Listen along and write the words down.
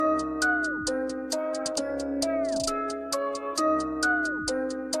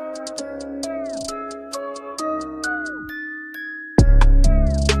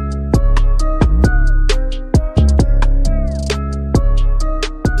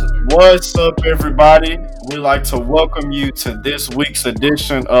What's up, everybody? We'd like to welcome you to this week's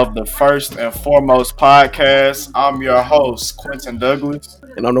edition of the First and Foremost podcast. I'm your host, Quentin Douglas.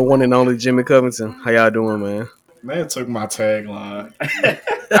 And I'm the one and only Jimmy Covington. How y'all doing, man? Man, took my tagline.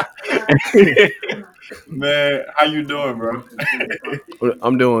 Man, how you doing, bro?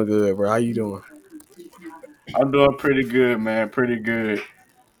 I'm doing good, bro. How you doing? I'm doing pretty good, man. Pretty good.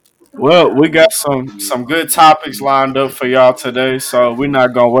 Well, we got some good topics lined up for y'all today, so we're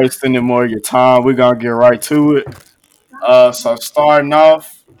not gonna waste any more of your time. We're gonna get right to it. So starting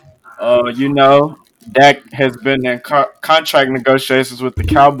off, Dak has been in contract negotiations with the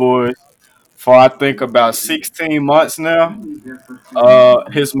Cowboys for I think about 16 months now.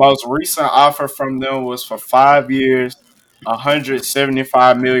 His most recent offer from them was for 5 years,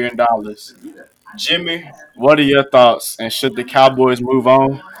 $175 million. Jimmy, what are your thoughts? And should the Cowboys move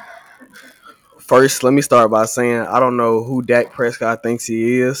on? First, let me start by saying I don't know who Dak Prescott thinks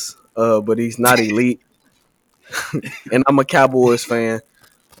he is, but he's not elite. And I'm a Cowboys fan.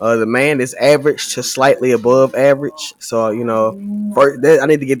 The man is average to slightly above average. So, I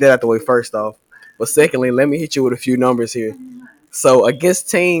need to get that out the way first off. But secondly, let me hit you with a few numbers here. So,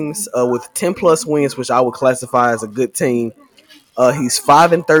 against teams with 10 plus wins, which I would classify as a good team, he's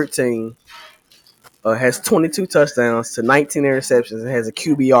 5-13. Has 22 touchdowns to 19 interceptions and has a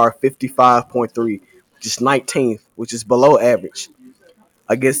QBR 55.3, which is 19th, which is below average.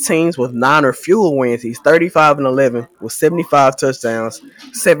 Against teams with 9 or fewer wins, he's 35-11 with 75 touchdowns,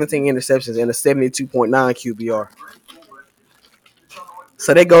 17 interceptions, and a 72.9 QBR.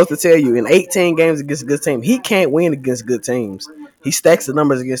 So that goes to tell you, in 18 games against a good team, he can't win against good teams. He stacks the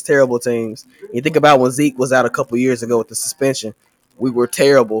numbers against terrible teams. You think about when Zeke was out a couple years ago with the suspension. We were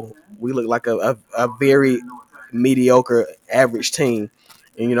terrible. We looked like a very mediocre, average team.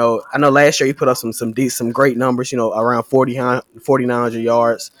 And, I know last year he put up some great numbers, around 4,900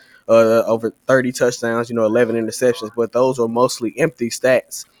 yards, over 30 touchdowns, 11 interceptions. But those were mostly empty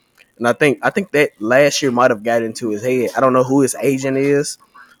stats. And I think that last year might have got into his head. I don't know who his agent is,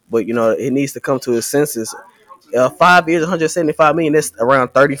 but he needs to come to his senses. 5 years, 175 million. That's around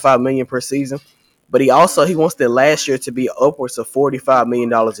 35 million per season. But he wants that last year to be upwards of $45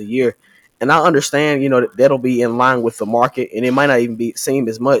 million a year. And I understand, that'll be in line with the market, and it might not even seem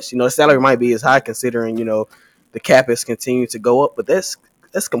as much. The salary might be as high considering the cap has continued to go up, but that's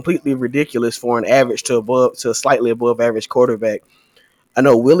completely ridiculous for an average to a slightly above average quarterback. I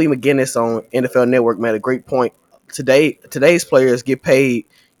know Willie McGinnis on NFL Network made a great point. Today's players get paid,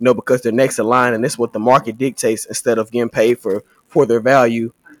 because they're next in line, and this is what the market dictates instead of getting paid for their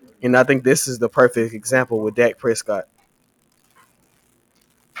value. And I think this is the perfect example with Dak Prescott.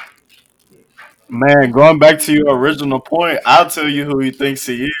 Man, going back to your original point, I'll tell you who he thinks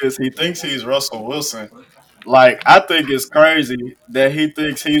he is. He thinks he's Russell Wilson. Like, I think it's crazy that he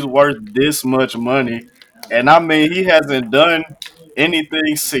thinks he's worth this much money. And I mean, he hasn't done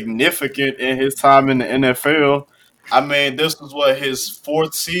anything significant in his time in the NFL. I mean, this was what his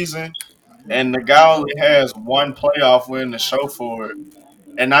fourth season, and the guy only has one playoff win to show for it.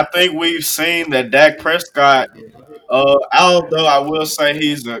 And I think we've seen that Dak Prescott, although I will say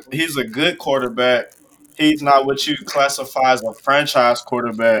he's a good quarterback, he's not what you classify as a franchise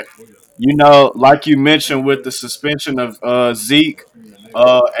quarterback. Like you mentioned with the suspension of Zeke,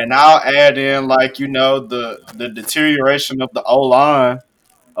 and I'll add in like the deterioration of the O line.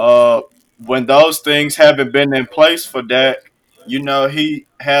 Uh, when those things haven't been in place for Dak, he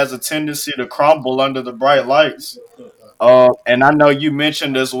has a tendency to crumble under the bright lights. And I know you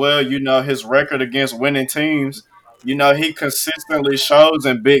mentioned as well, his record against winning teams. He consistently shows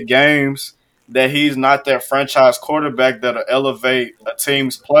in big games that he's not that franchise quarterback that'll elevate a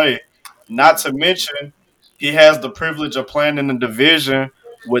team's play. Not to mention, he has the privilege of playing in the division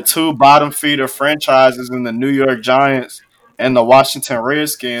with two bottom feeder franchises in the New York Giants and the Washington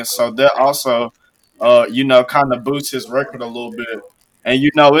Redskins. So that also, kind of boosts his record a little bit. And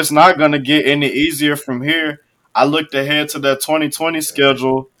it's not going to get any easier from here. I looked ahead to their 2020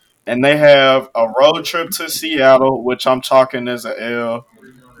 schedule, and they have a road trip to Seattle, which I'm chalking as a L.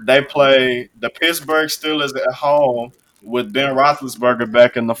 They play the Pittsburgh Steelers at home with Ben Roethlisberger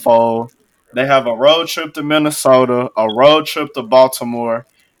back in the fold. They have a road trip to Minnesota, a road trip to Baltimore,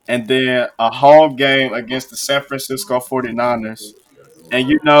 and then a home game against the San Francisco 49ers. And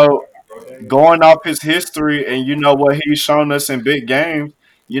going off his history and what he's shown us in big games,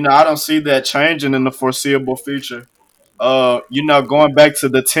 I don't see that changing in the foreseeable future. Going back to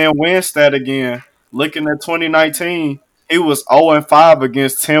the 10 win stat again, looking at 2019, he was 0-5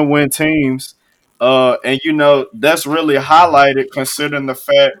 against 10 win teams. And that's really highlighted considering the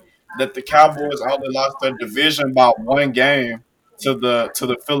fact that the Cowboys only lost their division by one game to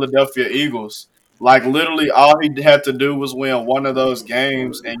the Philadelphia Eagles. Like literally, all he had to do was win one of those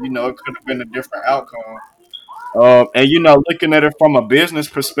games, and it could have been a different outcome. And looking at it from a business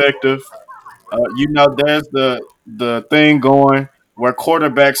perspective, there's the thing going where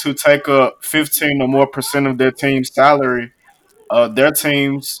quarterbacks who take up 15 or more percent of their team's salary, their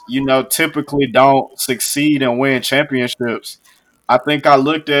teams, typically don't succeed and win championships. I think I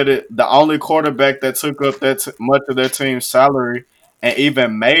looked at it. The only quarterback that took up that much of their team's salary and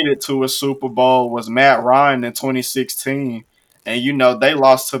even made it to a Super Bowl was Matt Ryan in 2016, and they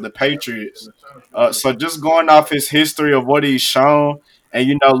lost to the Patriots. So just going off his history of what he's shown,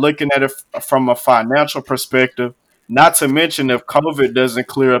 and looking at it from a financial perspective, not to mention if COVID doesn't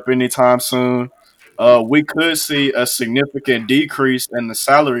clear up anytime soon, we could see a significant decrease in the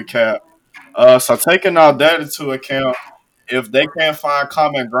salary cap. So taking all that into account, if they can't find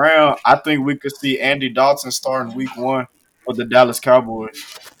common ground, I think we could see Andy Dalton starting week one for the Dallas Cowboys.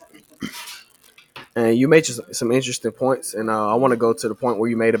 And you made some interesting points, and I want to go to the point where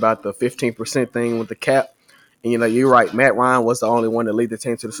you made about the 15% thing with the cap. And you're right. Matt Ryan was the only one to lead the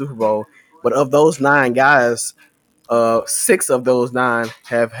team to the Super Bowl. But of those 9 guys, 6 of those 9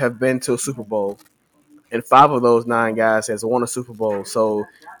 have been to a Super Bowl, and 5 of those 9 guys has won a Super Bowl. So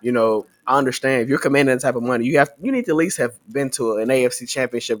I understand if you're commanding that type of money, you need to at least have been to an AFC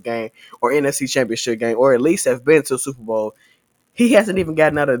Championship game or NFC Championship game, or at least have been to a Super Bowl. He hasn't even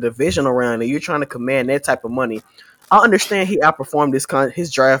gotten out of the division around it. You're trying to command that type of money. I understand he outperformed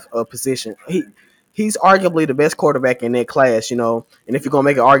his draft position. He's arguably the best quarterback in that class, And if you're gonna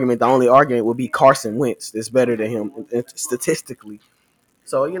make an argument, the only argument would be Carson Wentz that's better than him statistically.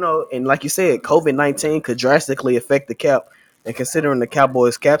 So and like you said, COVID-19 could drastically affect the cap. And considering the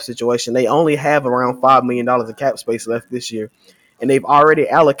Cowboys' cap situation, they only have around $5 million of cap space left this year, and they've already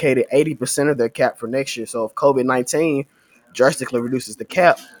allocated 80% of their cap for next year. So if COVID-19 drastically reduces the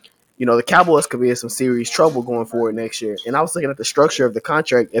cap, the Cowboys could be in some serious trouble going forward next year. And I was looking at the structure of the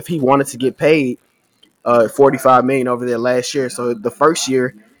contract. If he wanted to get paid $45 million over there last year, so the first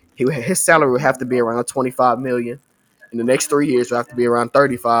year his salary would have to be around $25 million. In the next 3 years, will have to be around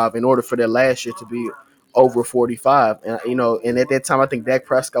 35 in order for that last year to be over 45. And and at that time, I think Dak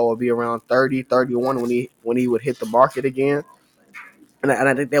Prescott will be around 30, 31 when he would hit the market again. And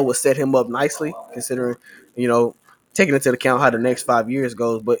I think that would set him up nicely, considering you know taking into account how the next 5 years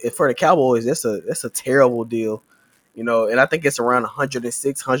goes. But for the Cowboys, that's a terrible deal, And I think it's around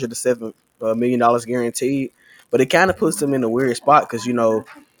 106, $107 million guaranteed. But it kind of puts them in a weird spot because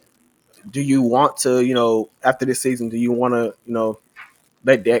do you want to after this season, do you want to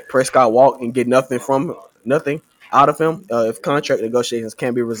let Dak Prescott walk and get nothing out of him if contract negotiations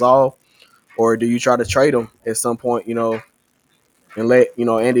can't be resolved, or do you try to trade him at some point, and let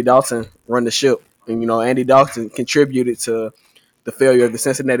Andy Dalton run the ship? And Andy Dalton contributed to the failure of the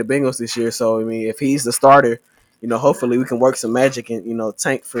Cincinnati Bengals this year. So I mean, if he's the starter, hopefully we can work some magic and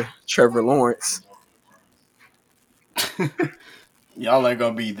tank for Trevor Lawrence. Y'all ain't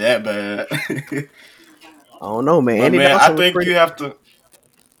gonna be that bad. I don't know, man. But man, I think you have to.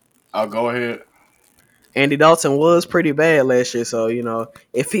 I'll go ahead. Andy Dalton was pretty bad last year, so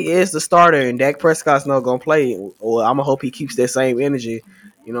if he is the starter and Dak Prescott's not gonna play, well, I'm gonna hope he keeps that same energy.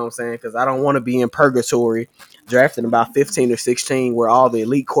 You know what I'm saying? Because I don't want to be in purgatory, drafting about 15 or 16, where all the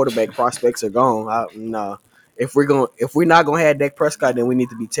elite quarterback prospects are gone. Nah. If we're not gonna have Dak Prescott, then we need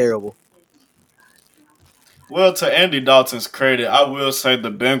to be terrible. Well, to Andy Dalton's credit, I will say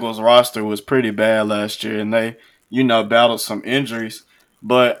the Bengals roster was pretty bad last year, and they, battled some injuries.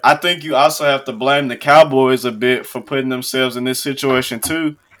 But I think you also have to blame the Cowboys a bit for putting themselves in this situation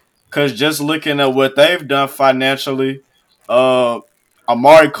too, because just looking at what they've done financially, uh,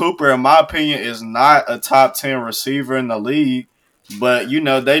 Amari Cooper, in my opinion, is not a top 10 receiver in the league. But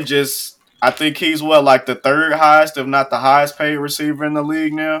they just, I think he's what, like the third highest, if not the highest paid receiver in the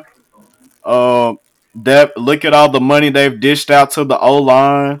league now. Um, that look at all the money they've dished out to the O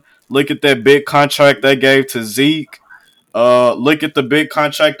line. Look at that big contract they gave to Zeke. Look at the big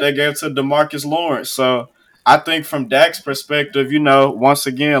contract they gave to Demarcus Lawrence. So I think from Dak's perspective, once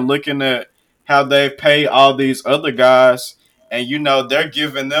again looking at how they pay all these other guys, and they're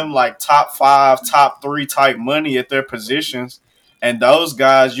giving them like top five, top three type money at their positions, and those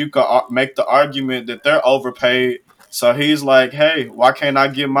guys you could make the argument that they're overpaid. So he's like, hey, why can't I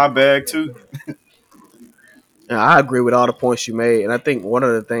get my bag too? And I agree with all the points you made, and I think one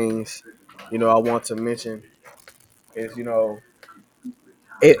of the things I want to mention is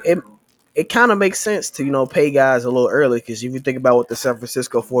it it kind of makes sense to pay guys a little early, because if you think about what the San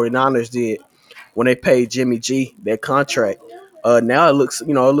Francisco 49ers did when they paid Jimmy G that contract, Now it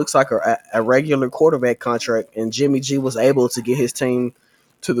looks like a regular quarterback contract, and Jimmy G was able to get his team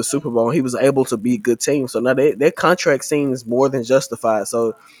to the Super Bowl. He was able to be a good team, so now their contract seems more than justified.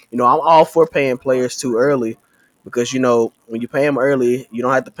 So, I'm all for paying players too early because when you pay them early, you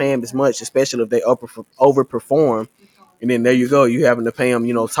don't have to pay them as much, especially if they overperform. And then there you go, you having to pay them,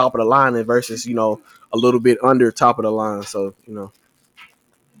 top of the line versus a little bit under top of the line. So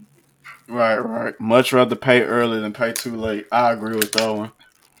Right, right. Much rather pay early than pay too late. I agree with that one.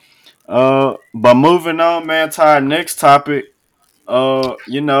 But moving on, man, to our next topic.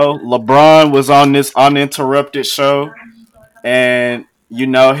 LeBron was on this uninterrupted show, and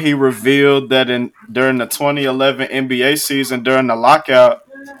he revealed that in during the 2011 NBA season during the lockout,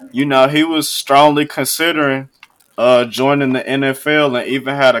 he was strongly considering joining the NFL and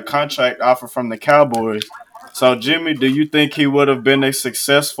even had a contract offer from the Cowboys. So, Jimmy, do you think he would have been as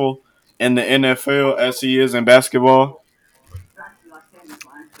successful in the NFL as he is in basketball?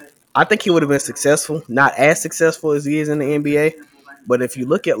 I think he would have been successful, not as successful as he is in the NBA. But if you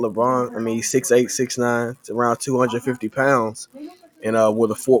look at LeBron, I mean, he's 6'8", 6'9", around 250 pounds, and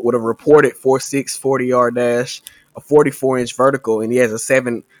with a reported 4'6", 40-yard dash, a 44-inch vertical, and he has a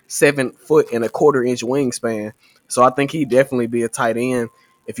 7 foot and a quarter-inch wingspan. So I think he'd definitely be a tight end.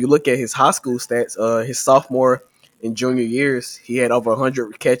 If you look at his high school stats, his sophomore and junior years, he had over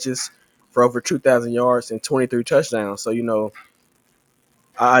 100 catches for over 2,000 yards and 23 touchdowns. So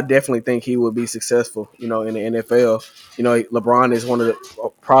I definitely think he would be successful, in the NFL. LeBron is one of the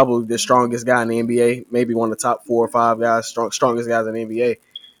probably the strongest guy in the NBA, maybe one of the top 4 or 5 guys, strongest guys in the NBA,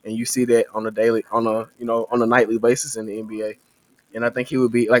 and you see that on a nightly basis in the NBA. And I think he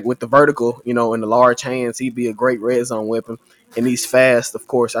would be like with the vertical, and the large hands, he'd be a great red zone weapon. And he's fast, of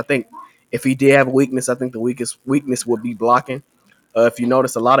course. I think if he did have a weakness, I think the weakest weakness would be blocking. If you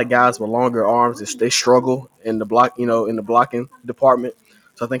notice, a lot of guys with longer arms, they struggle in the in the blocking department.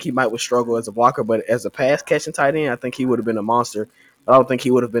 So I think he might would struggle as a blocker, but as a pass catching tight end, I think he would have been a monster. But I don't think he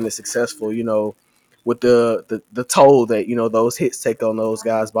would have been as successful, with the toll that those hits take on those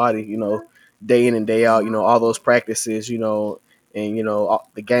guys' body, day in and day out, all those practices, and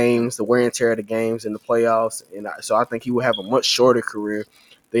the games, the wear and tear of the games and the playoffs, and so I think he would have a much shorter career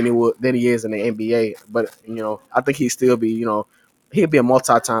than he is in the NBA. But I think he'd still be he'd be a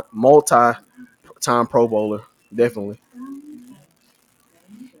multi time Pro Bowler, definitely.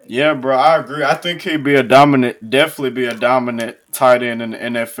 Yeah, bro, I agree. I think he'd be a dominant, definitely be a dominant tight end in the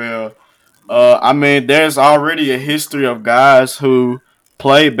NFL. I mean, there's already a history of guys who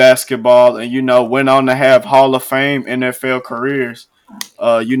played basketball and went on to have Hall of Fame NFL careers.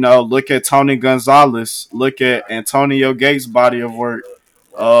 Look at Tony Gonzalez, look at Antonio Gates' body of work,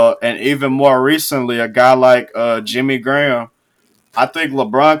 and even more recently, a guy like Jimmy Graham. I think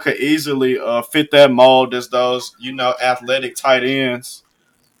LeBron could easily fit that mold as those athletic tight ends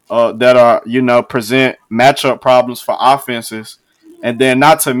that are present matchup problems for offenses, and then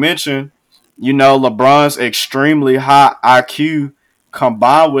not to mention LeBron's extremely high IQ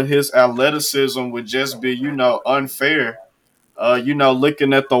combined with his athleticism would just be unfair.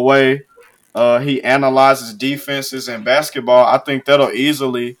 Looking at the way he analyzes defenses in basketball, I think that'll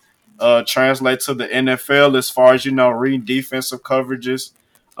easily translate to the NFL as far as reading defensive coverages,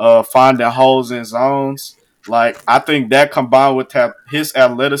 finding holes in zones. Like I think that combined with his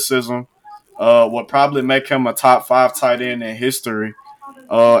athleticism would probably make him a top 5 tight end in history.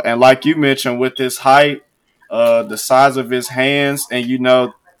 And like you mentioned, with his height, the size of his hands, and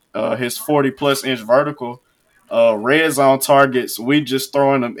his 40+ inch vertical, red zone targets, we just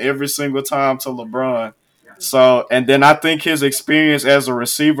throwing them every single time to LeBron. So, and then I think his experience as a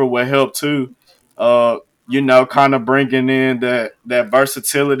receiver will help too. Uh, kind of bringing in that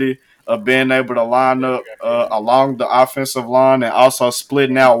versatility of being able to line up along the offensive line and also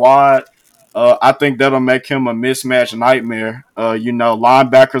splitting out wide. I think that'll make him a mismatch nightmare.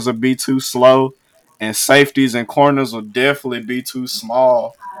 Linebackers will be too slow, and safeties and corners will definitely be too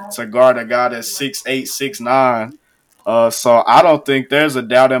small to guard a guy that's 6'8", 6'9". So I don't think there's a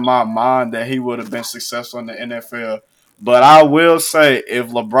doubt in my mind that he would have been successful in the NFL. But I will say, if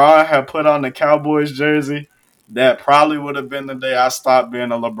LeBron had put on the Cowboys jersey, that probably would have been the day I stopped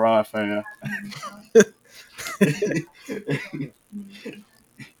being a LeBron fan.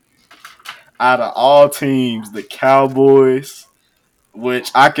 Out of all teams, the Cowboys, which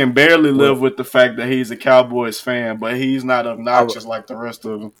I can barely Well, live with the fact that he's a Cowboys fan, but he's not I, w- obnoxious like the rest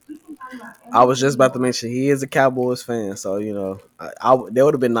of them. I was just about to mention he is a Cowboys fan, so that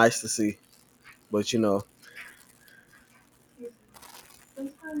would have been nice to see. But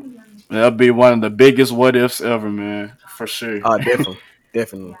That'll be one of the biggest what ifs ever, man, for sure. definitely,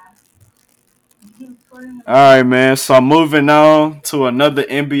 definitely. All right, man. So moving on to another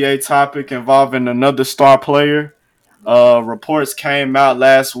NBA topic involving another star player. Reports came out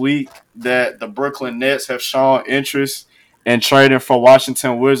last week that the Brooklyn Nets have shown interest in trading for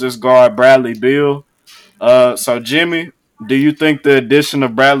Washington Wizards guard Bradley Beal. So Jimmy, do you think the addition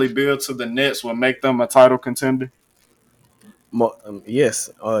of Bradley Beal to the Nets will make them a title contender? Yes,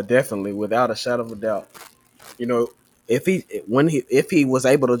 definitely, without a shadow of a doubt. You know, if he was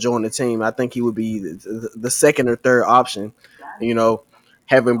able to join the team, I think he would be the second or third option. You know,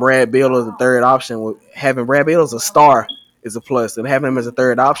 having Brad Beal as a third option, having Brad Beal as a star is a plus, and having him as a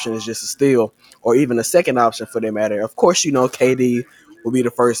third option is just a steal, or even a second option for that matter. Of course, KD will be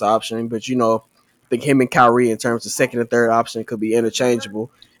the first option, but I think him and Kyrie in terms of second and third option could be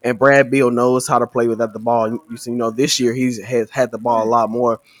interchangeable. And Brad Beal knows how to play without the ball. You see, this year has had the ball a lot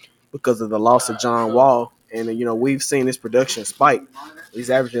more because of the loss of John Wall. And we've seen his production spike. He's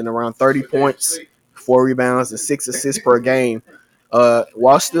averaging around 30 points, 4 rebounds, and 6 assists per game,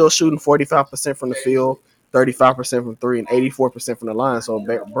 while still shooting 45% from the field, 35% from three, and 84% from the line. So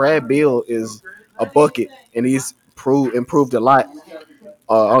Brad Beal is a bucket, and he's improved a lot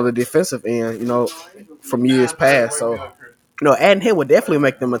on the defensive end, from years past. So adding him would definitely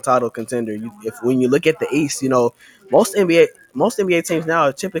make them a title contender. If when you look at the East, most NBA most NBA teams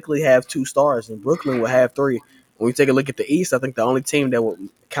now typically have two stars, and Brooklyn will have three. When you take a look at the East, I think the only team that would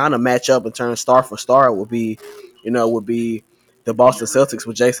kind of match up in terms of star for star would be the Boston Celtics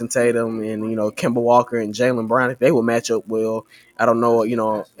with Jason Tatum and Kemba Walker and Jalen Brown. If they would match up well, I don't know.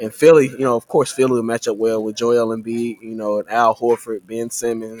 And Philly, of course, Philly would match up well with Joel Embiid, and Al Horford, Ben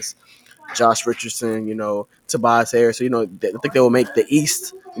Simmons, Josh Richardson, Tobias Harris. So, I think they will make the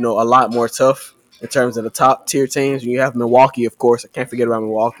East, a lot more tough in terms of the top tier teams. You have Milwaukee, of course. I can't forget about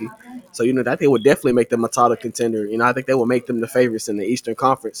Milwaukee. So, I think it would definitely make them a title contender. I think they will make them the favorites in the Eastern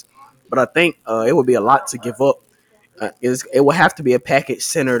Conference. But I think it would be a lot to give up. It will have to be a package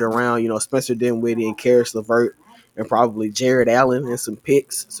centered around, Spencer Dinwiddie and Karis LeVert and probably Jared Allen and some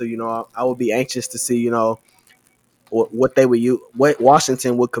picks. So, I would be anxious to see, what they would use, what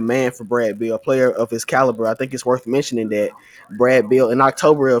Washington would command for Brad Beal, a player of his caliber. I think it's worth mentioning that Brad Beal in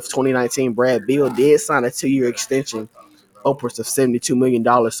October of 2019, Brad Beal did sign a 2-year extension, upwards of $72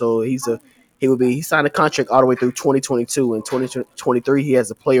 million. So he signed a contract all the way through 2022 and 2023. He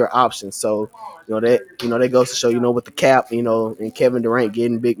has a player option. So that goes to show with the cap, and Kevin Durant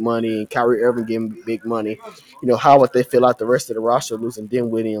getting big money and Kyrie Irving getting big money. How would they fill out the rest of the roster losing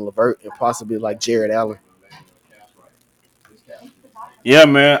Dinwiddie and LeVert and possibly like Jared Allen? Yeah,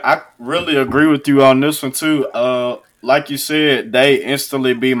 man, I really agree with you on this one too. Like you said, they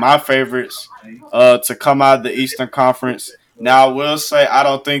instantly be my favorites to come out of the Eastern Conference. Now, I will say I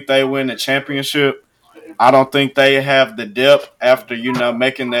don't think they win the championship. I don't think they have the depth after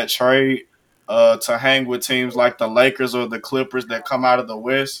making that trade to hang with teams like the Lakers or the Clippers that come out of the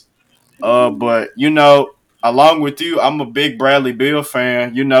West. But along with you, I'm a big Bradley Beal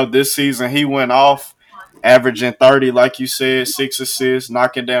fan. This season he went off, averaging 30, like you said, 6 assists,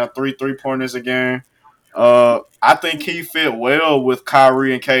 knocking down three pointers a game. I think he fit well with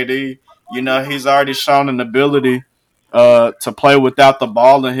Kyrie and KD. He's already shown an ability to play without the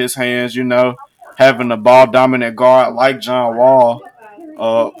ball in his hands. Having a ball dominant guard like John Wall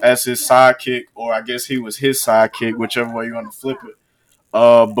as his sidekick, or I guess he was his sidekick, whichever way you want to flip it.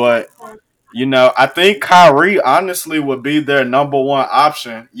 But I think Kyrie honestly would be their number one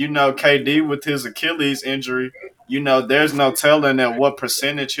option. KD with his Achilles injury, there's no telling at what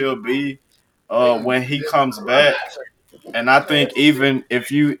percentage he'll be when he comes back. And I think even if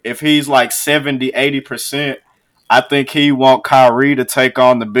he's like 70, 80%, I think he want Kyrie to take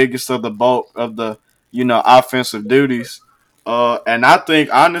on the biggest of the bulk of the offensive duties. And I think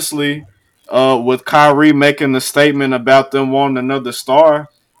honestly, with Kyrie making the statement about them wanting another star,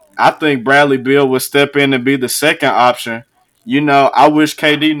 I think Bradley Beal would step in and be the second option. I wish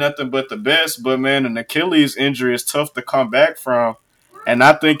KD nothing but the best, but man, an Achilles injury is tough to come back from. And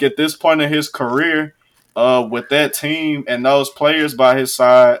I think at this point in his career, with that team and those players by his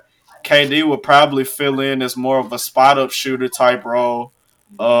side, KD would probably fill in as more of a spot up shooter type role,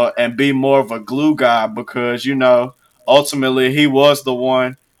 and be more of a glue guy because ultimately he was the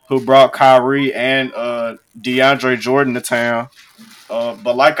one who brought Kyrie and DeAndre Jordan to town.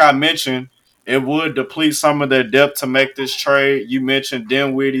 But like I mentioned, it would deplete some of their depth to make this trade. You mentioned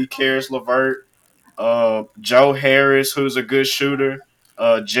Dinwiddie, Karis LeVert, Joe Harris, who's a good shooter,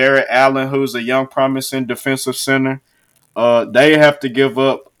 Jared Allen, who's a young, promising defensive center. They have to give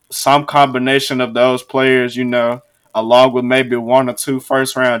up some combination of those players, along with maybe one or two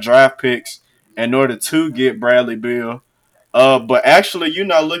first round draft picks in order to get Bradley Beal. But actually,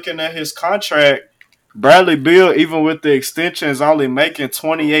 looking at his contract, Bradley Beal, even with the extension, is only making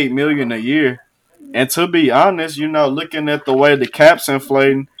 28 million a year. And to be honest, looking at the way the cap's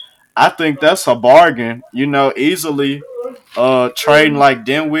inflating, I think that's a bargain. Easily trading like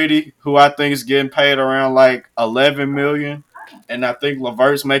Dinwiddie, who I think is getting paid around like 11 million, and I think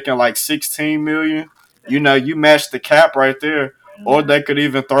Levert's making like 16 million. You match the cap right there. Or they could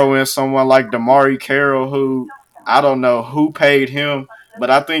even throw in someone like Damari Carroll, who I don't know who paid him, but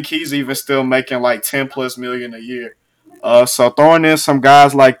I think he's even still making like 10 plus million a year. So throwing in some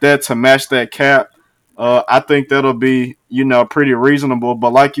guys like that to match that cap, I think that'll be pretty reasonable.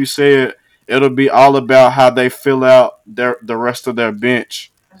 But like you said, it'll be all about how they fill out the rest of their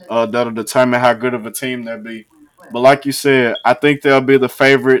bench. That'll determine how good of a team they'll be. But like you said, I think they'll be the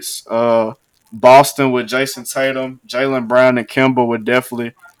favorites. Boston with Jason Tatum, Jalen Brown, and Kimba would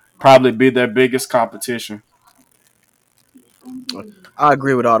definitely probably be their biggest competition. I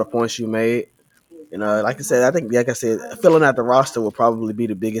agree with all the points you made. Like I said, I think, like I said, filling out the roster will probably be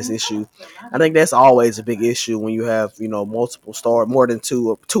the biggest issue. I think that's always a big issue when you have multiple stars, more than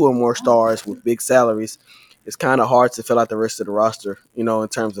two or more stars with big salaries. It's kind of hard to fill out the rest of the roster, in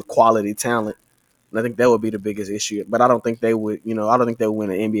terms of quality talent. And I think that would be the biggest issue. But I don't think they would, I don't think they would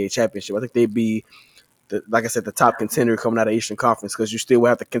win an NBA championship. I think they'd be, like I said, the top contender coming out of the Eastern Conference because you still would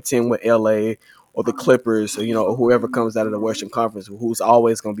have to contend with LA or the Clippers or whoever comes out of the Western Conference, who's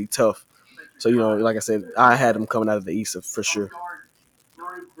always going to be tough. So, like I said, I had them coming out of the East for sure.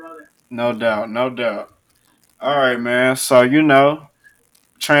 No doubt, no doubt. All right, man. So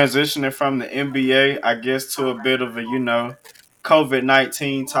transitioning from the NBA, I guess, to a bit of a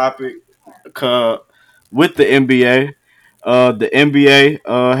COVID-19 topic. Uh, with the NBA, the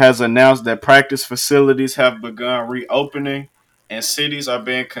NBA has announced that practice facilities have begun reopening, and cities are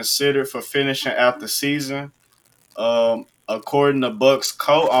being considered for finishing out the season. According to Bucks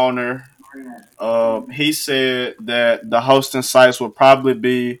co-owner, he said that the hosting sites will probably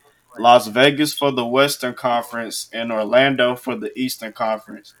be Las Vegas for the Western Conference and Orlando for the Eastern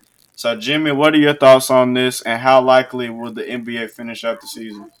Conference. So, Jimmy, what are your thoughts on this, and how likely will the NBA finish out the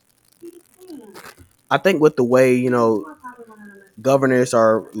season? I think with the way governors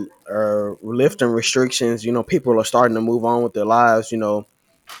are lifting restrictions, people are starting to move on with their lives.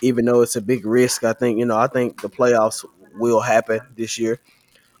 Even though it's a big risk, I think the playoffs will happen this year.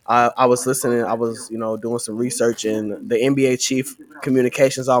 I was listening. I was doing some research, and the NBA chief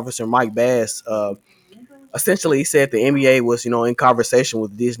communications officer Mike Bass essentially he said the NBA was in conversation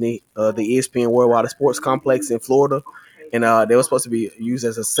with Disney, the ESPN Worldwide Sports Complex in Florida, and they were supposed to be used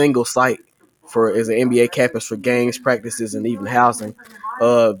as a single site for as an NBA campus for games, practices, and even housing.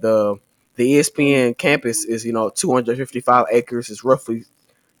 The ESPN campus is 255 acres. It's roughly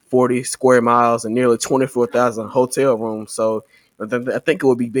 40 square miles and nearly 24,000 hotel rooms. So I think it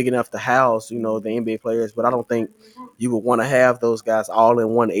would be big enough to house the NBA players, but I don't think you would want to have those guys all in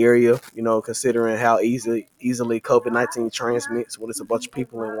one area. Considering how easily COVID-19 transmits when it's a bunch of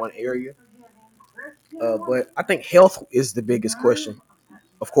people in one area. But I think health is the biggest question,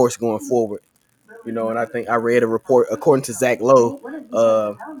 of course, going forward. And I think I read a report according to Zach Lowe.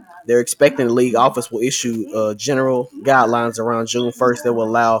 They're expecting the league office will issue general guidelines around June 1st that will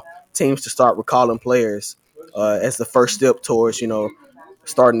allow teams to start recalling players as the first step towards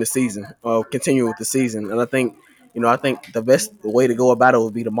starting the season, continue with the season. And I think the way to go about it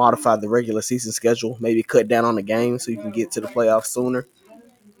would be to modify the regular season schedule, maybe cut down on the games so you can get to the playoffs sooner.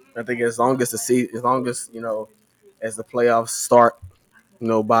 I think as long as as the playoffs start,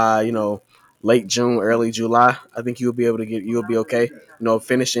 by late June, early July, I think you'll be okay.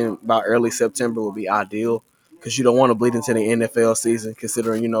 Finishing by early September would be ideal because you don't want to bleed into the NFL season,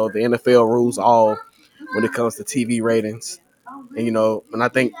 considering the NFL rules all when it comes to TV ratings, and I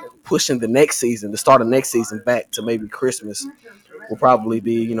think pushing the start of next season back to maybe Christmas will probably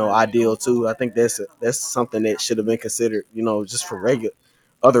be ideal too. I think that's something that should have been considered, just for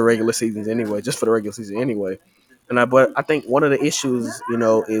other regular seasons anyway, just for the regular season anyway. But I think one of the issues,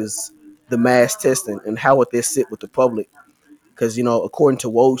 is the mass testing and how would this sit with the public? Because according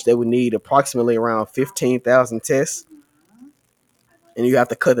to Woj, they would need approximately around 15,000 tests, and you have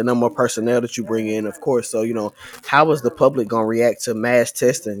to cut the number of personnel that you bring in, of course. So how is the public gonna react to mass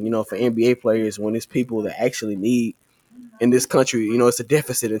testing? For NBA players when it's people that actually need in this country. It's a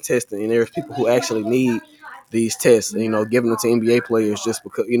deficit in testing, and there's people who actually need these tests. Giving them to NBA players just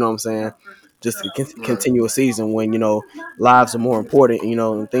because what I'm saying, just to Right. continue a season when lives are more important.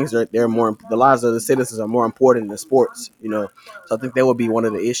 And things are they're more the lives of the citizens are more important than sports. So I think that would be one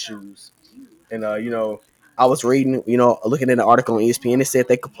of the issues. And I was reading, looking at an article on ESPN. It said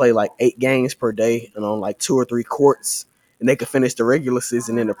they could play like 8 games per day and on like 2 or 3 courts. and they could finish the regular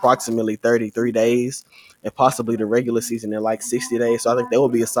season in approximately 33 days, and possibly the regular season in like 60 days. So I think that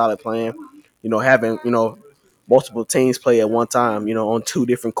would be a solid plan. Having multiple teams play at one time, on two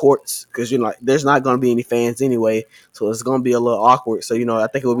different courts, because there's not going to be any fans anyway, so it's going to be a little awkward. So I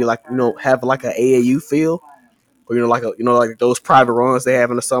think it would be like have like an AAU feel, or like like those private runs they have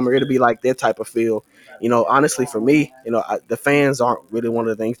in the summer. It'll be like that type of feel. Honestly, for me, the fans aren't really one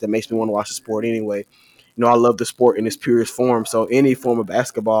of the things that makes me want to watch the sport anyway. I love the sport in its purest form. So any form of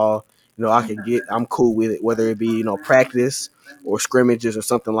basketball, I'm cool with it, whether it be practice or scrimmages or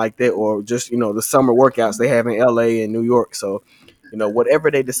something like that, or just the summer workouts they have in LA and New York. So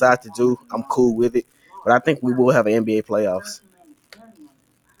whatever they decide to do, I'm cool with it. But I think we will have an NBA playoffs.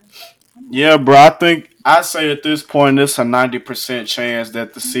 Yeah, bro. I think I say at this point it's a 90% chance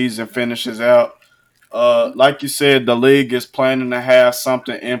that the season finishes out. Like you said, the league is planning to have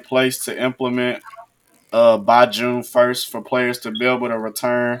something in place to implement by June 1st for players to be able to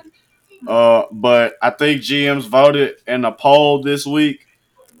return. But I think GMs voted in a poll this week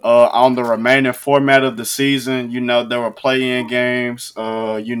on the remaining format of the season. There were play-in games.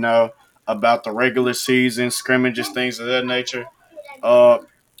 About the regular season scrimmages, things of that nature. Uh,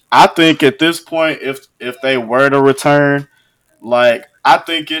 I think at this point, if they were to return, like I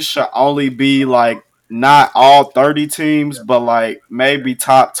think it should only be like not all 30 teams, but like maybe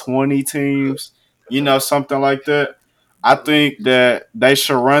top 20 teams, something like that. I think that they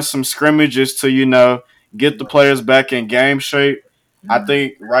should run some scrimmages to, get the players back in game shape. I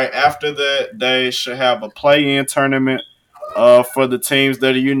think right after that they should have a play in tournament for the teams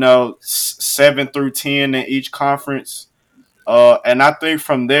that are, 7 through 10 in each conference. And I think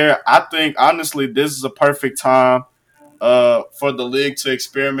from there, I think honestly this is a perfect time for the league to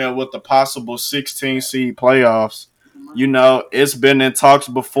experiment with the possible 16 seed playoffs. It's been in talks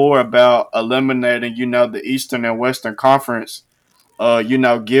before about eliminating, the Eastern and Western Conference,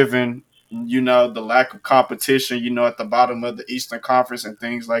 given, the lack of competition, at the bottom of the Eastern Conference and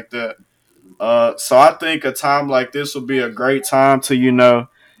things like that. So I think a time like this would be a great time to,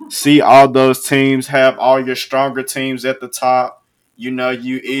 see all those teams, have all your stronger teams at the top. You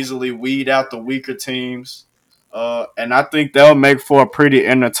easily weed out the weaker teams. And I think that'll make for a pretty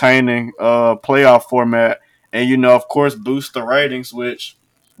entertaining playoff format. And, of course, boost the ratings, which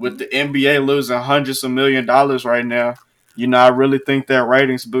with the NBA losing hundreds of $1 million right now, I really think that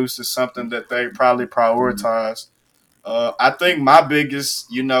ratings boost is something that they probably prioritize. I think my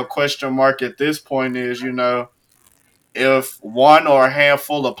biggest, question mark at this point is, if one or a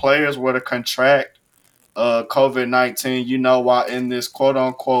handful of players were to contract COVID-19, while in this quote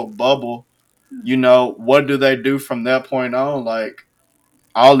unquote bubble, what do they do from that point on? Like,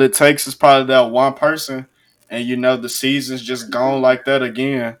 all it takes is probably that one person, and the season's just gone like that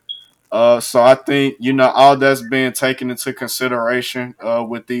again. So I think all that's being taken into consideration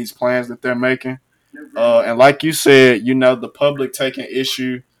with these plans that they're making. And like you said, the public taking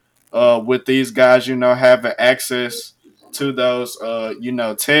issue with these guys, having access to those,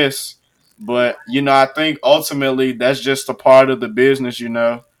 tests. But, I think ultimately that's just a part of the business,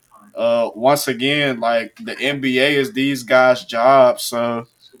 once again, like the NBA is these guys' jobs. So,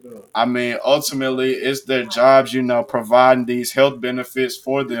 I mean, ultimately, it's their jobs, providing these health benefits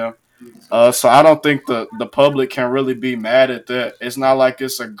for them. So I don't think the public can really be mad at that. It's not like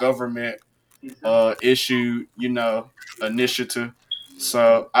it's a government issue, initiative.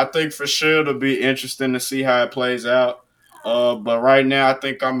 So I think for sure it'll be interesting to see how it plays out. But right now, I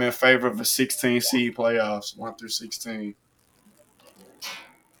think I'm in favor of a 16 seed playoffs, 1 through 16.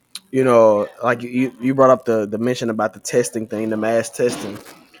 Like you brought up the mention about the testing thing, the mass testing,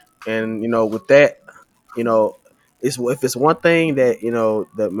 and with that, you know, it's if it's one thing that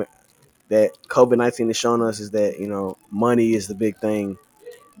that COVID-19 is showing us is that money is the big thing.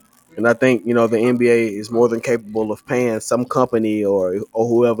 And I think the NBA is more than capable of paying some company or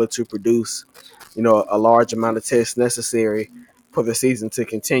whoever to produce a large amount of tests necessary for the season to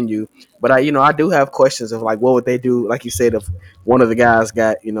continue. But I do have questions of like what would they do? Like you said, if one of the guys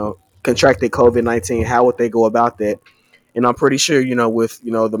got contracted COVID-19, how would they go about that? And I'm pretty sure with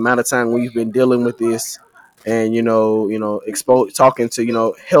the amount of time we've been dealing with this, and talking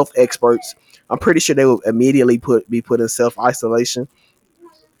to health experts, I'm pretty sure they would immediately be put in self isolation,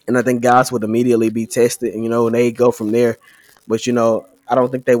 and I think guys would immediately be tested, and and they go from there. But I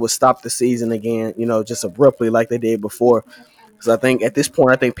don't think they would stop the season again, just abruptly like they did before. Because I think at this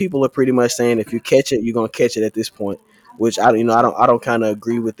point, I think people are pretty much saying if you catch it, you're gonna catch it at this point. Which I don't kind of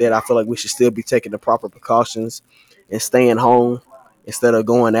agree with that. I feel like we should still be taking the proper precautions and staying home instead of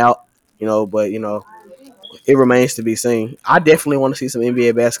going out. But it remains to be seen. I definitely want to see some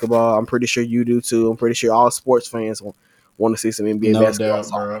NBA basketball. I'm pretty sure you do too. I'm pretty sure all sports fans want to see some NBA No basketball. doubt,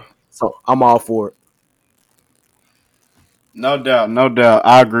 So, bro. so I'm all for it. No doubt, no doubt.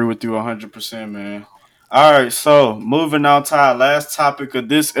 I agree with you 100%, man. All right, so moving on to our last topic of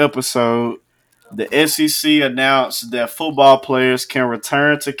this episode. The SEC announced that football players can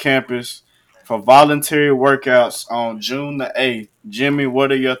return to campus for voluntary workouts on June the 8th. Jimmy,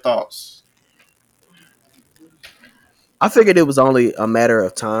 what are your thoughts? I figured it was only a matter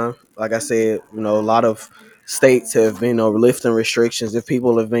of time. Like I said, a lot of states have been lifting restrictions. If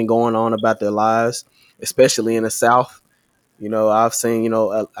people have been going on about their lives, especially in the South, I've seen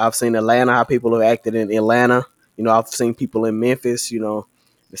Atlanta, how people have acted in Atlanta. I've seen people in Memphis.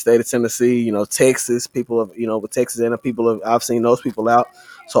 The state of Tennessee. Texas. People have, with Texas and the people have. I've seen those people out.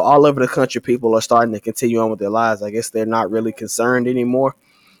 So all over the country, people are starting to continue on with their lives. I guess they're not really concerned anymore.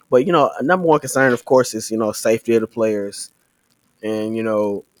 But number one concern, of course, is safety of the players. And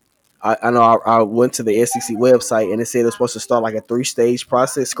I know I went to the SEC website and it said it's supposed to start like a 3-stage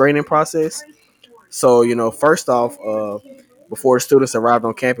process, screening process. So first off, before the students arrived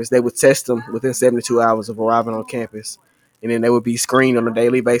on campus, they would test them within 72 hours of arriving on campus, and then they would be screened on a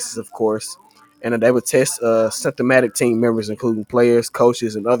daily basis, of course. And then they would test symptomatic team members, including players,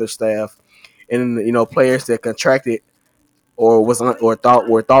 coaches, and other staff. And players that contracted or or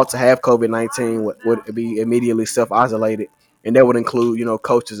thought to have COVID-19 would be immediately self isolated, and that would include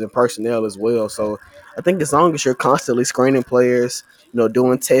coaches and personnel as well. So I think as long as you're constantly screening players,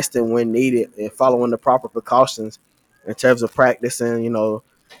 doing testing when needed, and following the proper precautions in terms of practicing,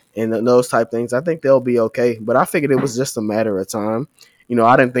 and those type things, I think they'll be okay. But I figured it was just a matter of time.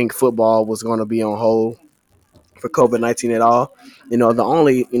 I didn't think football was going to be on hold for COVID-19 at all.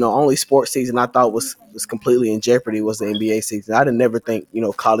 The only sports season I thought was completely in jeopardy was the NBA season. I didn't never think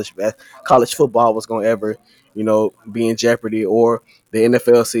college football was going to ever be in jeopardy, or the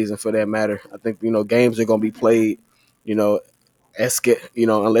NFL season for that matter. I think games are going to be played. You know,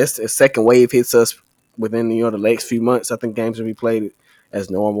 unless a second wave hits us within the next few months, I think games will be played as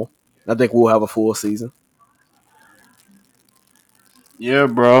normal. I think we'll have a full season. Yeah,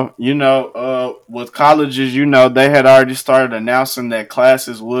 bro. With colleges, they had already started announcing that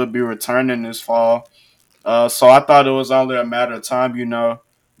classes would be returning this fall. So I thought it was only a matter of time,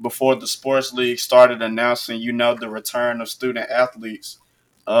 before the sports league started announcing, the return of student athletes.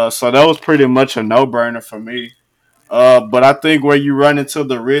 So that was pretty much a no burner for me. But I think where you run into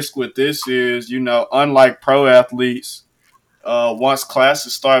the risk with this is, unlike pro athletes, once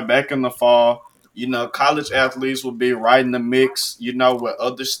classes start back in the fall, college athletes will be right in the mix, with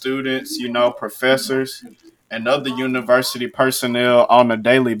other students, professors and other university personnel on a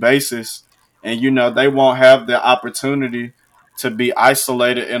daily basis. And, they won't have the opportunity to be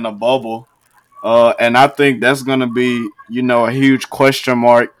isolated in a bubble. And I think that's going to be, a huge question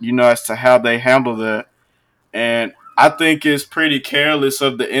mark, as to how they handle that. And I think it's pretty careless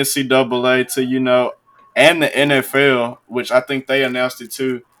of the NCAA to, and the NFL, which I think they announced it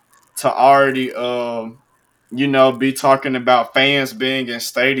too, to already, be talking about fans being in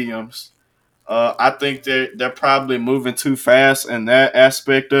stadiums. I think they're probably moving too fast in that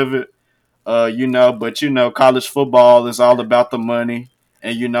aspect of it. But college football is all about the money,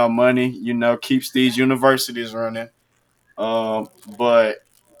 and money, keeps these universities running. But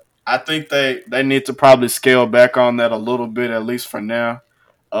I think they need to probably scale back on that a little bit, at least for now.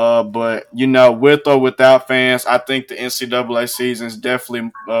 But with or without fans, I think the NCAA season is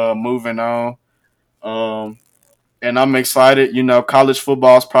definitely moving on. Um, and I'm excited. College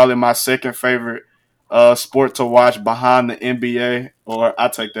football is probably my second favorite sport to watch behind the NBA, or I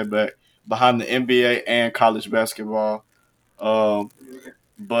take that back, behind the NBA and college basketball. Um,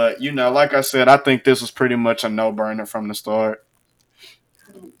 but like I said, I think this was pretty much a no burner from the start.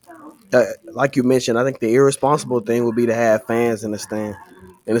 Like you mentioned, I think the irresponsible thing would be to have fans in the stands.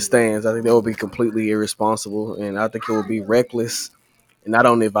 I think that would be completely irresponsible, and I think it would be reckless. And I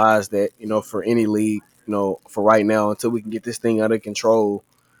don't advise that, for any league, for right now until we can get this thing under control.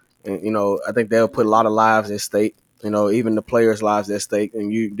 And I think they'll put a lot of lives at stake. Even the players' lives at stake,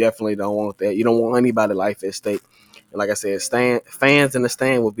 and you definitely don't want that. You don't want anybody's life at stake. And like I said, fans in the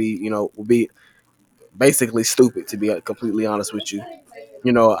stand would be basically stupid, to be completely honest with you.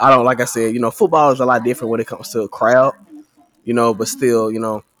 I don't, like I said, football is a lot different when it comes to a crowd, but still,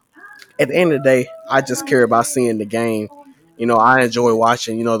 at the end of the day, I just care about seeing the game. I enjoy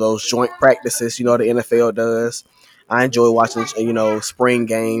watching, those joint practices, the NFL does. I enjoy watching, spring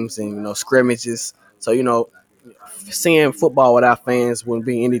games and, scrimmages. So, seeing football without fans wouldn't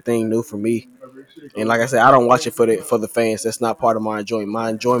be anything new for me. And like I said, I don't watch it for the fans. That's not part of my enjoyment. My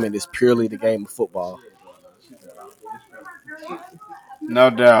enjoyment is purely the game of football. No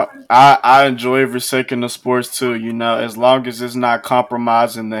doubt. I enjoy every second of sports too, as long as it's not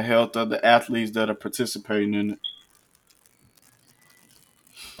compromising the health of the athletes that are participating in it.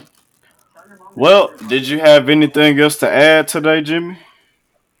 Well, did you have anything else to add today, Jimmy?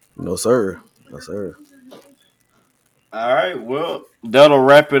 No sir, no sir. All right, well, that'll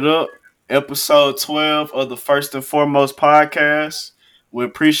wrap it up. Episode 12 of the First and Foremost podcast. We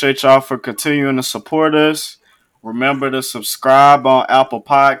appreciate y'all for continuing to support us. Remember to subscribe on Apple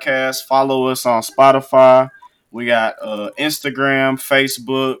Podcasts, follow us on Spotify. We got Instagram,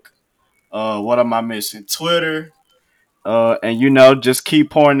 Facebook. What am I missing? Twitter. And just keep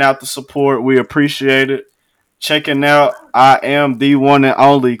pouring out the support. We appreciate it. Checking out, I am the one and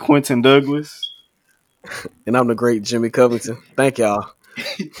only Quentin Douglas. And I'm the great Jimmy Covington. Thank y'all.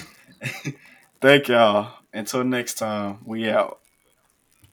 Thank y'all. Until next time, we out.